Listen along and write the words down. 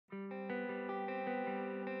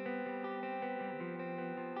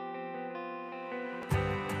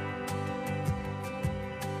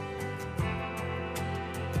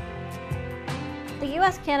The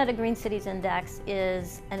U.S.-Canada Green Cities Index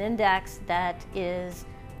is an index that is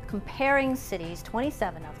comparing cities,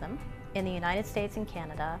 27 of them, in the United States and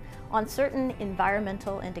Canada, on certain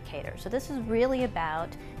environmental indicators. So this is really about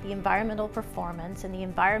the environmental performance and the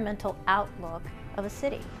environmental outlook of a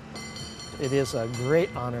city. It is a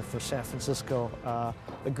great honor for San Francisco.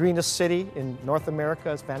 The greenest city in North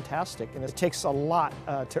America is fantastic, and it takes a lot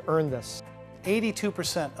to earn this.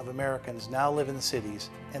 82% of Americans now live in the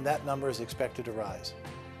cities, and that number is expected to rise.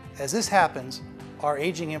 As this happens, our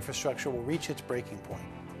aging infrastructure will reach its breaking point.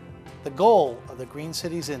 The goal of the Green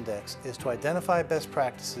Cities Index is to identify best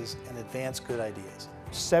practices and advance good ideas.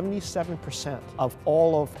 77% of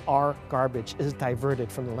all of our garbage is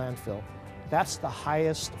diverted from the landfill. That's the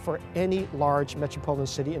highest for any large metropolitan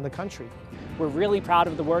city in the country. We're really proud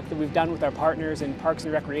of the work that we've done with our partners in Parks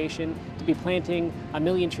and Recreation to be planting 1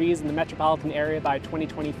 million trees in the metropolitan area by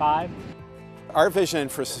 2025. Our vision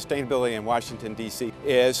for sustainability in Washington, D.C.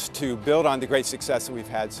 is to build on the great success that we've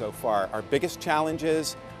had so far. Our biggest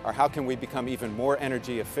challenges are how can we become even more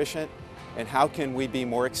energy efficient, and how can we be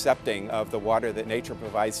more accepting of the water that nature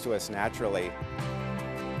provides to us naturally.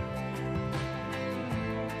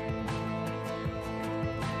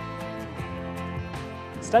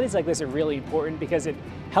 Studies like this are really important because it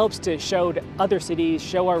helps to show to other cities,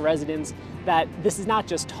 show our residents that this is not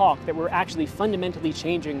just talk, that we're actually fundamentally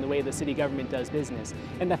changing the way the city government does business.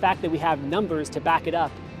 And the fact that we have numbers to back it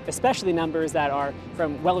up, especially numbers that are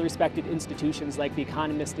from well-respected institutions like the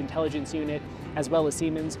Economist Intelligence Unit, as well as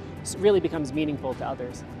Siemens, really becomes meaningful to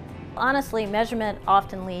others. Honestly, measurement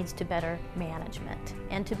often leads to better management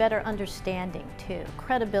and to better understanding too,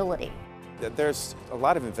 credibility. There's a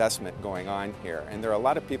lot of investment going on here, and there are a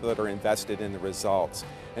lot of people that are invested in the results.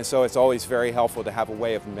 And so it's always very helpful to have a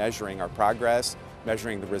way of measuring our progress,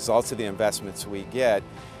 measuring the results of the investments we get.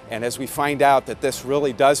 And as we find out that this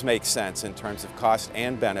really does make sense in terms of cost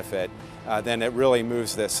and benefit, then it really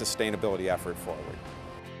moves this sustainability effort forward.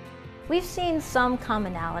 We've seen some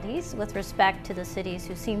commonalities with respect to the cities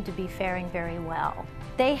who seem to be faring very well.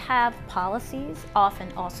 They have policies,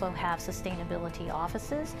 often also have sustainability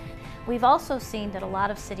offices. We've also seen that a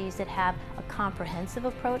lot of cities that have a comprehensive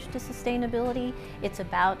approach to sustainability, it's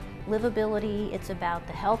about livability, it's about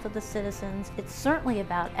the health of the citizens, it's certainly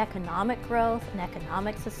about economic growth and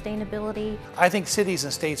economic sustainability. I think cities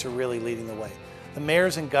and states are really leading the way. The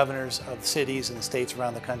mayors and governors of cities and states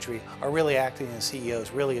around the country are really acting as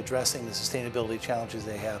CEOs, really addressing the sustainability challenges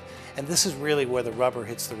they have. And this is really where the rubber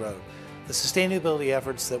hits the road. The sustainability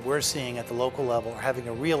efforts that we're seeing at the local level are having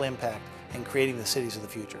a real impact in creating the cities of the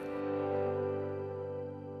future.